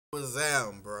What's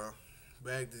down, bro?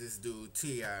 Back to this dude,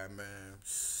 T.I, man.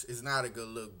 It's not a good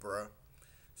look, bro.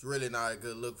 It's really not a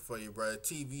good look for you, bro.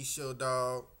 TV show,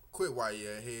 dog. Quit while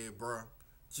you're ahead, bro.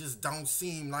 Just don't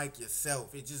seem like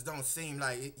yourself. It just don't seem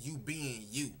like you being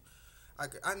you.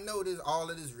 I know this all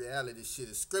of this reality shit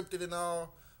is scripted and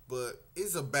all, but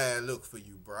it's a bad look for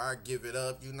you, bro. I give it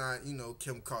up. You're not,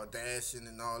 Kim Kardashian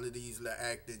and all of these little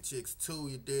acting chicks too,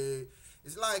 you dig?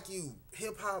 It's like you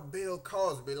hip hop Bill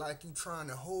Cosby, like you trying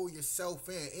to hold yourself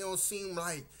in. It don't seem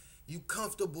like you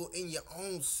comfortable in your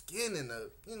own skin in the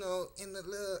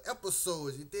little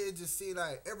episodes. You did just see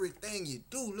like everything you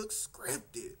do looks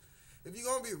scripted. If you're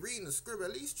gonna be reading the script,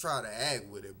 at least try to act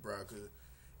with it, bro. Cause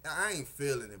I ain't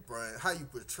feeling it, bro. How you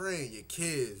portraying your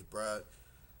kids, bro?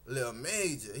 Lil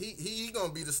Major, he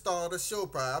gonna be the star of the show,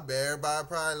 probably. I bet everybody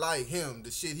probably like him. The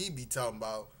shit he be talking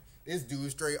about. This dude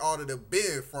straight ordered a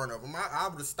beer in front of him. I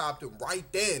would have stopped him right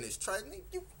there in his track.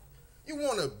 You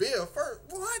want a beer first?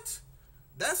 What?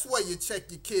 That's where you check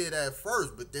your kid at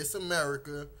first. But this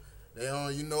America, they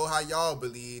don't. You know how y'all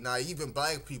believe. Now even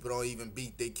black people don't even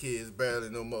beat their kids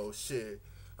barely no more. Shit.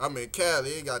 I'm in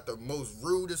Cali. They got the most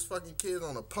rudest fucking kids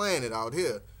on the planet out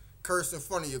here. Curse in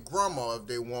front of your grandma if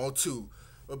they want to.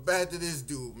 But back to this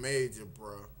dude, Major,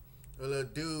 bro. The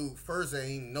little dude, first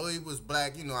ain't know he was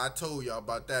black. I told y'all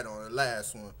about that on the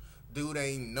last one. Dude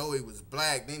ain't know he was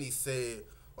black. Then he said,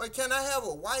 wait, can I have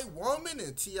a white woman?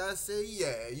 And T.I said,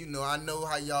 yeah. I know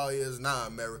how y'all is now,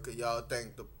 America. Y'all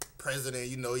think the president,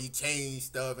 he changed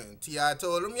stuff. And T.I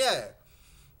told him, yeah,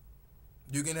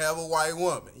 you can have a white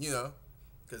woman,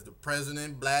 because the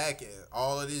president black and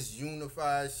all of this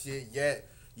unified shit. Yet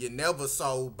you never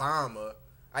saw Obama.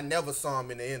 I never saw him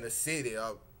in the inner city,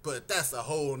 but that's a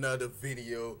whole nother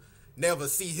video. Never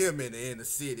see him in the inner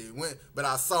city. But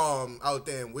I saw him out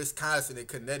there in Wisconsin and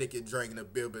Connecticut drinking a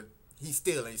beer, but he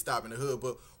still ain't stopping the hood.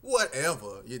 But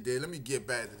whatever you did, let me get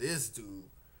back to this dude.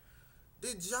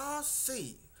 Did y'all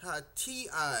see how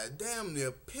T.I damn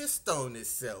near pissed on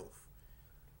himself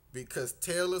because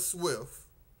Taylor Swift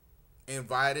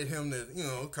invited him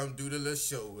to, come do the little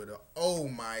show with her? Oh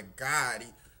my God.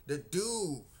 The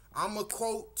dude, I'ma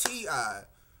quote T.I.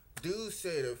 Dude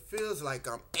said it feels like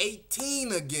I'm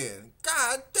 18 again.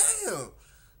 God damn.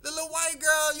 The little white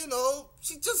girl,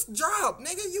 she just dropped.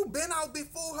 Nigga, you been out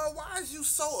before her. Why is you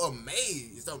so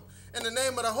amazed? And the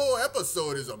name of the whole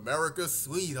episode is America's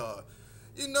Sweetheart.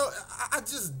 I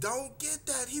just don't get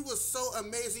that. He was so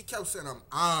amazed. He kept saying, I'm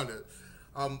honored.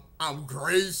 I'm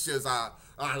gracious. I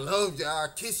love you. I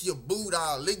kiss your boot.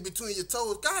 I lick between your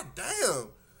toes. God damn.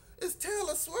 Is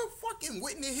Taylor Swift fucking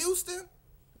Whitney Houston?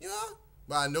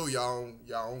 But I know y'all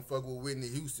don't fuck with Whitney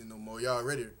Houston no more. Y'all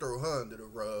ready to throw her under the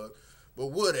rug. But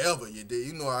whatever you did,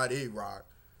 you know how they rock.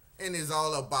 And it's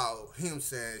all about him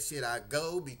saying, shit, I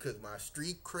go because my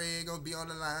street cred gonna be on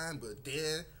the line. But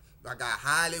then I got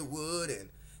Hollywood, and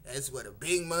that's where the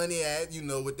big money at. You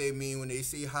know what they mean when they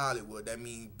say Hollywood. That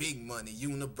means big money,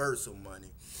 universal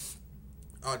money.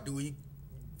 Or do we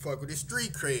fuck with the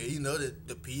street cred?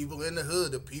 The people in the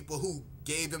hood, the people who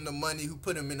gave him the money, who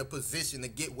put him in a position to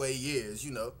get where he is,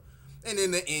 And in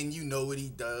the end, you know what he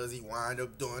does. He wind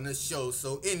up doing a show.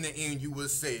 So in the end, you would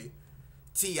say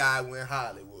T.I went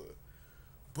Hollywood.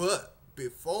 But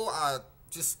before I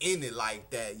just end it like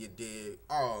that, you did.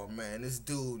 Oh man, this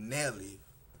dude Nelly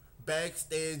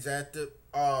backstage at the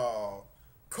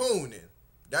cooning.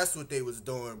 That's what they was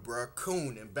doing, bruh.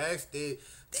 Cooning backstage.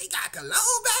 They got cologne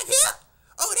back here.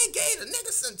 Oh, they gave the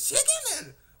nigga some chicken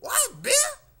and what, beer?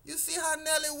 You see how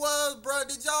Nelly was, bro?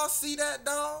 Did y'all see that,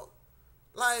 dog?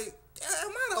 Like,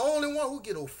 am I the only one who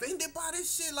get offended by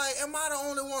this shit? Like, am I the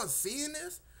only one seeing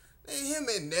this? And him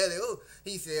and Nelly,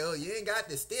 he said, you ain't got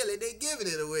to steal it. They giving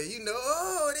it away.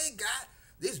 They got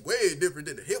this way different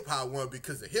than the hip-hop one,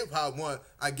 because the hip-hop one,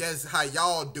 I guess how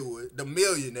y'all do it, the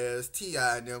millionaires,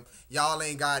 T.I and them, y'all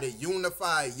ain't got it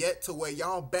unified yet to where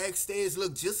y'all backstage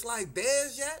look just like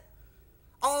theirs yet?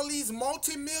 All these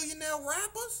multi-millionaire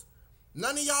rappers?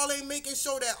 None of y'all ain't making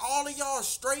sure that all of y'all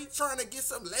straight trying to get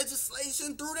some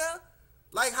legislation through there?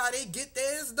 Like how they get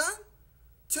theirs done?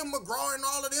 Tim McGraw and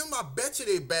all of them, I bet you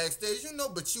they backstage,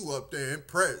 but you up there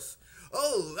impressed.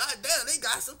 Oh, goddamn, they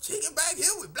got some chicken back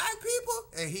here with black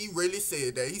people? And he really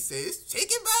said that. He said, it's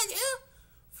chicken back here?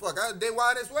 Fuck, they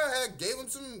might as well have gave him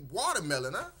some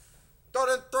watermelon, huh?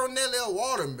 Throw Nelly a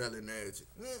watermelon at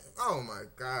you. Oh my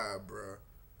God, bro.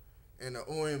 And the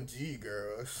OMG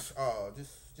girls. Oh,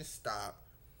 just stop.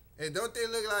 And don't they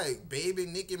look like baby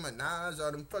Nicki Minaj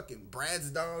or them fucking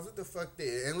Bratz dolls? What the fuck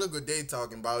they? And look what they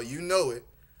talking about. You know it.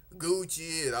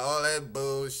 Gucci and all that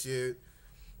bullshit.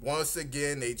 Once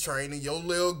again, they training your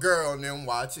little girl and them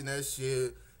watching that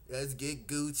shit. Let's get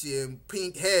Gucci and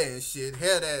pink hair and shit.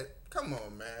 Hair that, come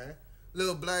on, man.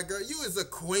 Little black girl, you is a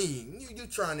queen. You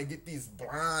trying to get these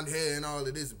blonde hair and all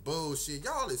of this bullshit.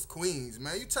 Y'all is queens,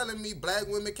 man. You telling me black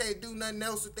women can't do nothing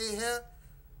else with their hair?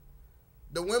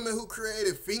 The women who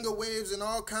created finger waves and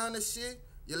all kind of shit,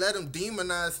 you let them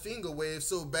demonize finger waves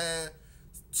so bad.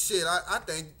 Shit, I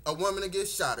think a woman would get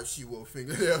shot if she wore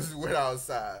fingernails went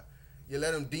outside. You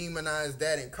let them demonize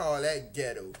that and call that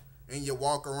ghetto. And you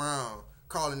walk around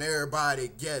calling everybody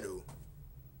ghetto.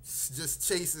 Just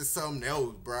chasing something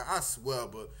else, bro. I swear,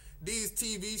 but these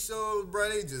TV shows, bro,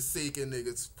 they just sinking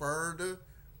niggas further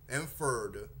and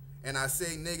further. And I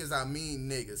say niggas, I mean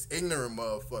niggas. Ignorant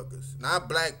motherfuckers. Not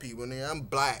black people, nigga. I'm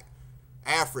black.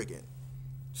 African.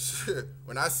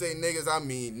 When I say niggas, I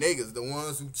mean niggas. The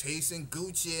ones who chasing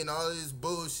Gucci and all this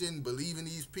bullshit and believing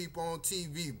these people on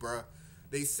TV, bro.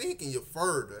 They sinking you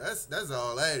further. That's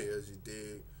all that is, you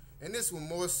dig? And this one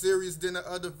more serious than the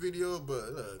other video,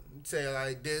 but look, let me tell you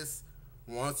like this.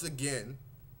 Once again,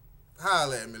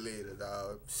 holla at me later,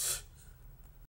 dog.